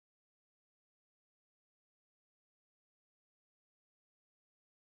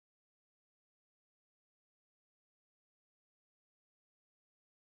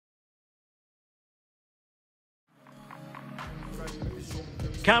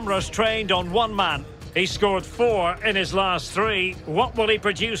Cameras trained on one man. He scored 4 in his last 3. What will he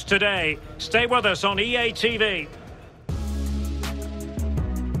produce today? Stay with us on EA TV.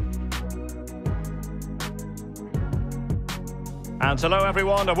 And hello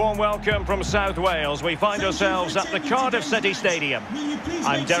everyone, a warm welcome from South Wales. We find ourselves at the Cardiff City Stadium.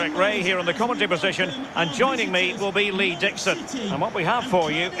 I'm Derek Ray here in the commentary position, and joining me will be Lee Dixon. And what we have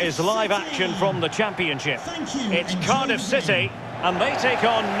for you is live action from the Championship. It's Cardiff City, and they take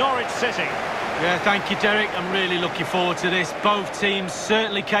on Norwich City. Yeah, thank you, Derek. I'm really looking forward to this. Both teams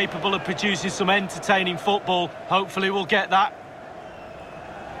certainly capable of producing some entertaining football. Hopefully we'll get that.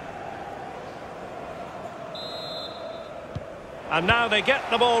 And now they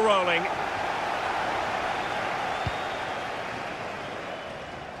get the ball rolling.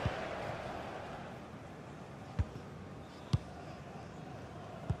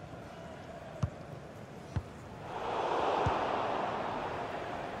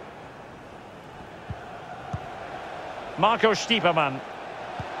 Marco Stiepermann.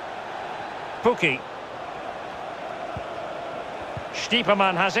 Pukki.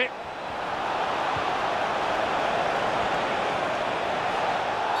 Stiepermann has it.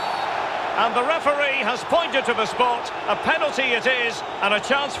 And the referee has pointed to the spot. A penalty it is, and a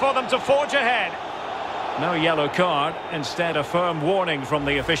chance for them to forge ahead. No yellow card, instead a firm warning from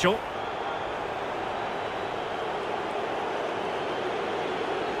the official.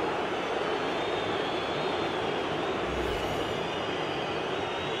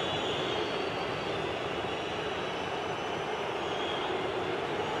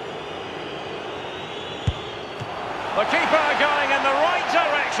 The keeper going in the right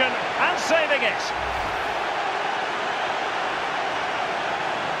direction and saving it.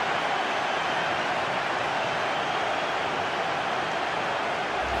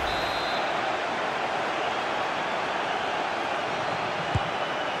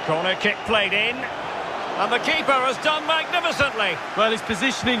 Corner kick played in. And the keeper has done magnificently. Well, his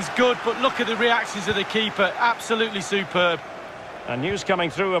positioning's good, but look at the reactions of the keeper. Absolutely superb. And news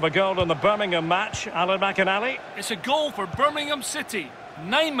coming through of a goal in the Birmingham match. Alan McInally. It's a goal for Birmingham City.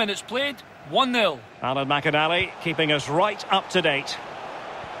 9 minutes played, 1-0. Alan McInally keeping us right up to date.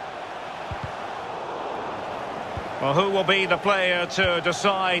 Well, who will be the player to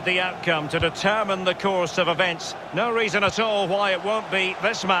decide the outcome, to determine the course of events? No reason at all why it won't be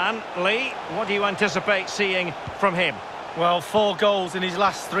this man. Lee, what do you anticipate seeing from him? Well, 4 goals in his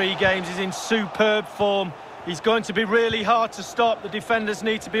last 3 games. He's in superb form. He's going to be really hard to stop. The defenders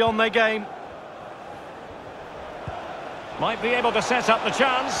need to be on their game. Might be able to set up the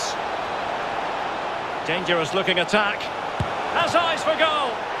chance. Dangerous looking attack. Has eyes for goal.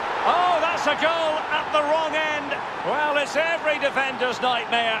 Oh, that's a goal at the wrong end. Well, it's every defender's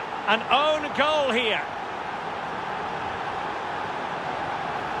nightmare. An own goal here.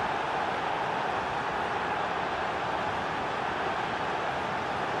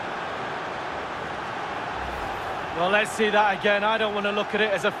 Well, let's see that again. I don't want to look at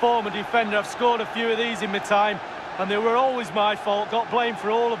it as a former defender. I've scored a few of these in my time, and they were always my fault. Got blamed for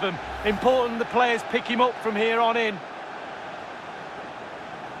all of them. Important the players pick him up from here on in.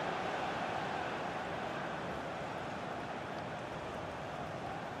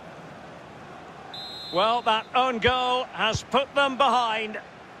 Well, that own goal has put them behind.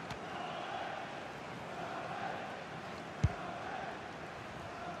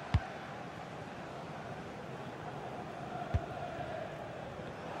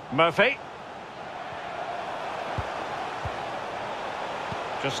 Murphy.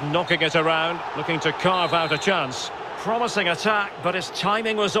 Just knocking it around, looking to carve out a chance. Promising attack, but his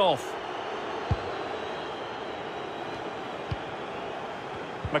timing was off.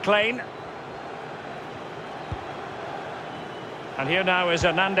 McLean. And here now is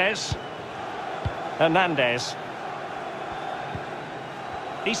Hernandez. Hernandez.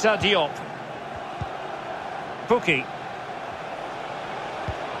 Issa Diop. Pukki.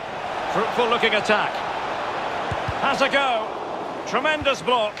 Fruitful looking attack. Has a go. Tremendous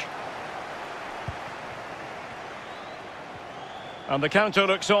block. And the counter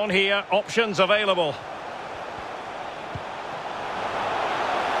looks on here. Options available.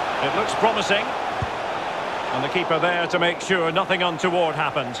 It looks promising. And the keeper there to make sure nothing untoward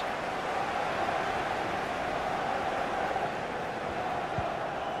happened.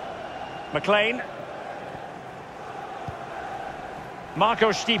 McLean. Marco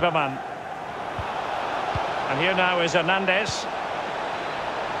Stiepermann. And here now is Hernandez.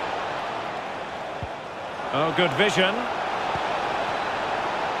 Oh, good vision.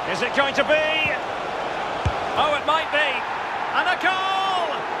 Is it going to be? Oh, it might be. And a goal!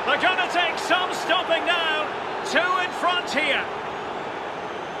 They're going to take some stopping now. 2 in front here.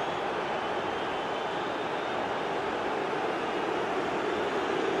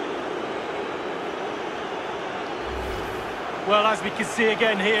 Well, as we can see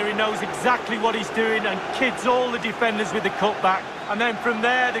again here, he knows exactly what he's doing and kids all the defenders with the cutback. And then from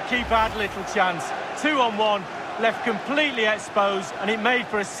there, the keeper had little chance. 2-on-1, left completely exposed, and it made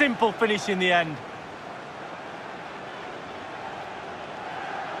for a simple finish in the end.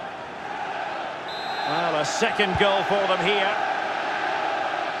 Well, a second goal for them here.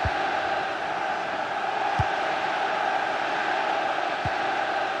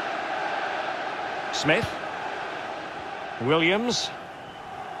 Smith. Williams.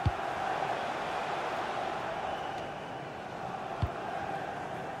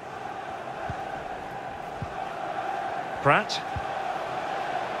 Pratt.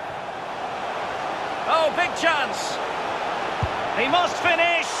 Oh, big chance. He must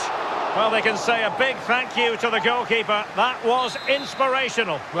finish. Well, they can say a big thank you to the goalkeeper. That was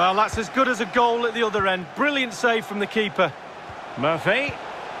inspirational. Well, that's as good as a goal at the other end. Brilliant save from the keeper. Murphy.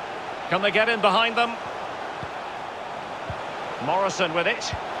 Can they get in behind them? Morrison with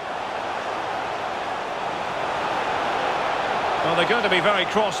it. Well, they're going to be very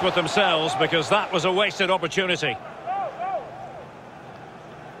cross with themselves because that was a wasted opportunity.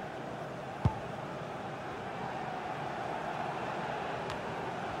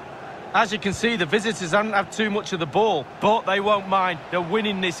 As you can see, the visitors haven't had too much of the ball, but they won't mind. They're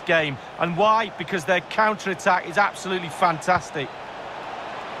winning this game. And why? Because their counter-attack is absolutely fantastic.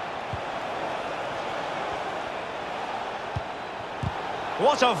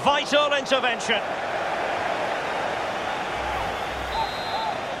 What a vital intervention.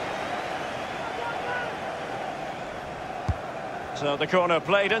 So the corner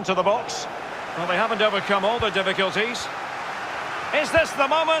played into the box. Well, they haven't overcome all the difficulties. Is this the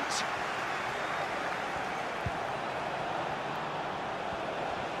moment?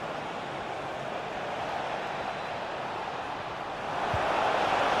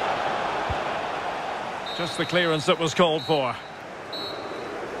 Just the clearance that was called for.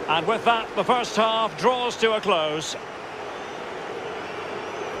 And with that, the first half draws to a close.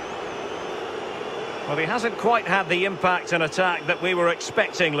 Well, he hasn't quite had the impact and attack that we were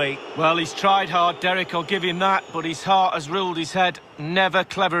expecting, Lee. Well, he's tried hard, Derek, I'll give him that, but his heart has ruled his head. Never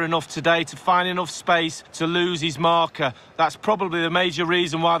clever enough today to find enough space to lose his marker. That's probably the major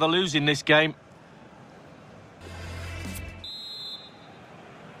reason why they're losing this game.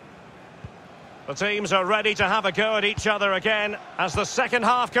 The teams are ready to have a go at each other again as the second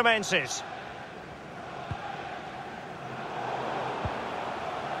half commences.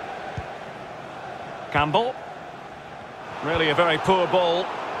 Campbell. Really a very poor ball.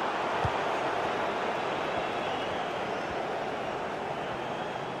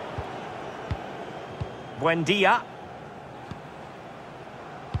 Buendia.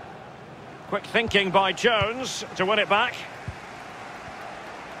 Quick thinking by Jones to win it back.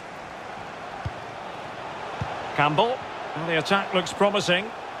 Campbell. Well, the attack looks promising.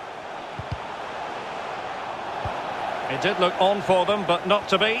 It did look on for them, but not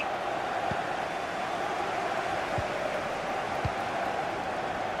to be.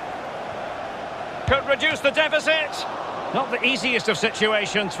 Could reduce the deficit. Not the easiest of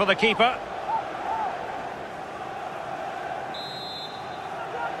situations for the keeper.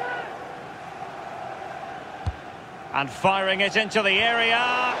 And firing it into the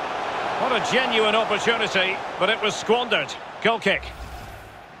area. What a genuine opportunity, but it was squandered. Goal kick.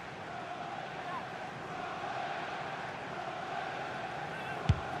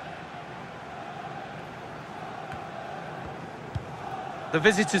 The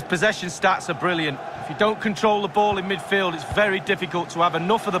visitors' possession stats are brilliant. If you don't control the ball in midfield, it's very difficult to have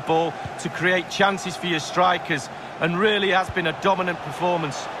enough of the ball to create chances for your strikers, and really has been a dominant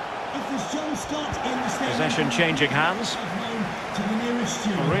performance. Possession changing hands.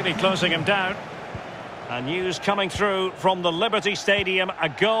 Really closing him down. And news coming through from the Liberty Stadium. A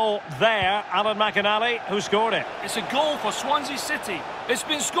goal there. Alan McInally, who scored it? It's a goal for Swansea City. It's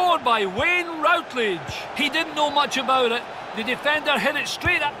been scored by Wayne Routledge. He didn't know much about it. The defender hit it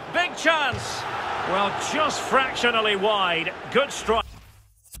straight up. Big chance. Well, just fractionally wide. Good strike.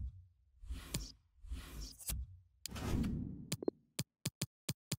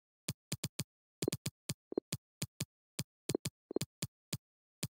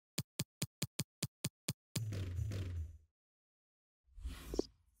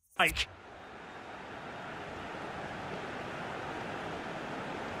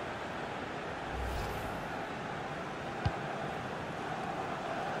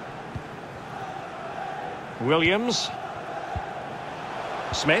 Williams.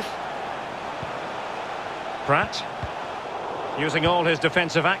 Smith. Pratt. Using all his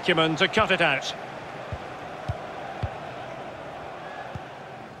defensive acumen to cut it out.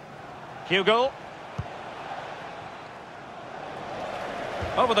 Hugo.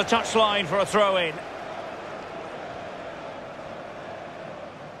 Over the touchline for a throw-in.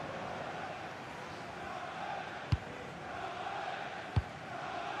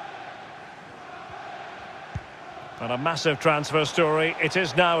 And a massive transfer story. It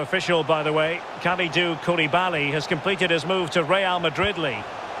is now official, by the way. Kalidou Koulibaly has completed his move to Real Madrid league.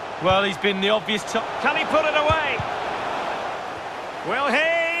 Well, he's been the obvious top. Can he put it away? Will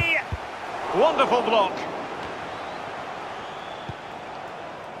he? Wonderful block.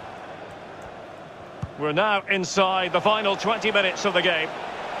 We're now inside the final 20 minutes of the game.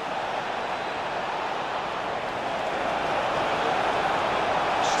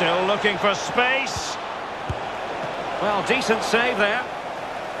 Still looking for space. Well, decent save there.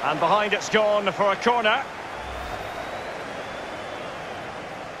 And behind it's gone for a corner.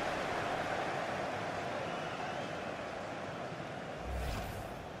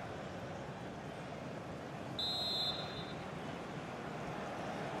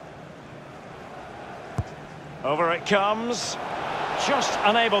 Over it comes. Just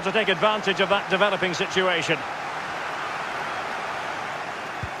unable to take advantage of that developing situation.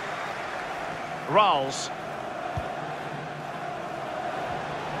 Rolls.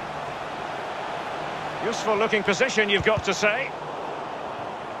 Useful looking position, you've got to say.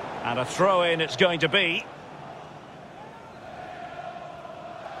 And a throw-in it's going to be.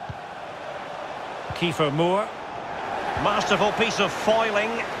 Kiefer Moore. Masterful piece of foiling.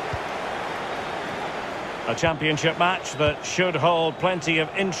 A championship match that should hold plenty of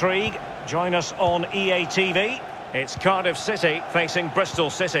intrigue. Join us on EA TV. It's Cardiff City facing Bristol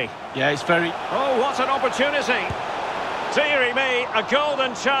City. Yeah, it's very... Oh, what an opportunity! Deary me, a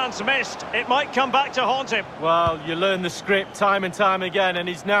golden chance missed. It might come back to haunt him. Well, you learn the script time and time again, and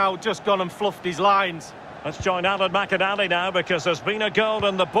he's now just gone and fluffed his lines. Let's join Alan McAnally now, because there's been a goal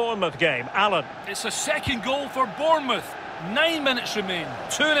in the Bournemouth game. Alan. It's a second goal for Bournemouth. 9 minutes remain.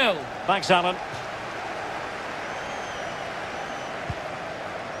 2-0. Thanks, Alan.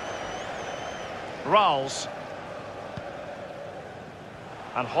 Rolls.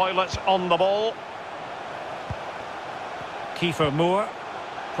 And Hoylett on the ball. Kiefer Moore.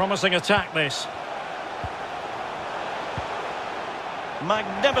 Promising attack, this.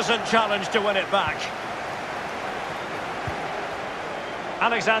 Magnificent challenge to win it back.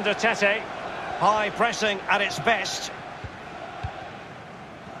 Alexander Tete. High pressing at its best.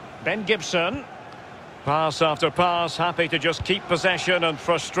 Ben Gibson. Pass after pass, happy to just keep possession and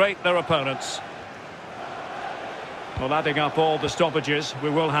frustrate their opponents. Well, adding up all the stoppages, we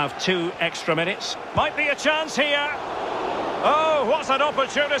will have 2 extra minutes. Might be a chance here. Oh, what an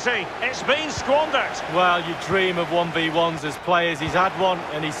opportunity. It's been squandered. Well, you dream of 1v1s as players. He's had one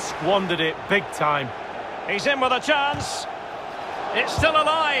and he's squandered it big time. He's in with a chance. It's still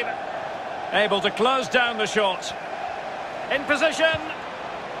alive. Able to close down the shot. In position.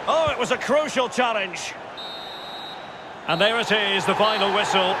 Oh, it was a crucial challenge. And there it is, the final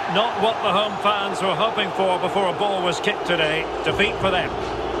whistle. Not what the home fans were hoping for before a ball was kicked today. Defeat for them.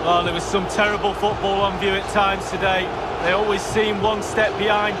 Well, there was some terrible football on view at times today. They always seem one step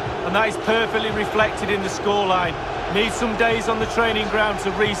behind, and that is perfectly reflected in the scoreline. Need some days on the training ground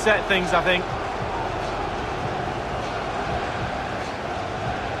to reset things, I think.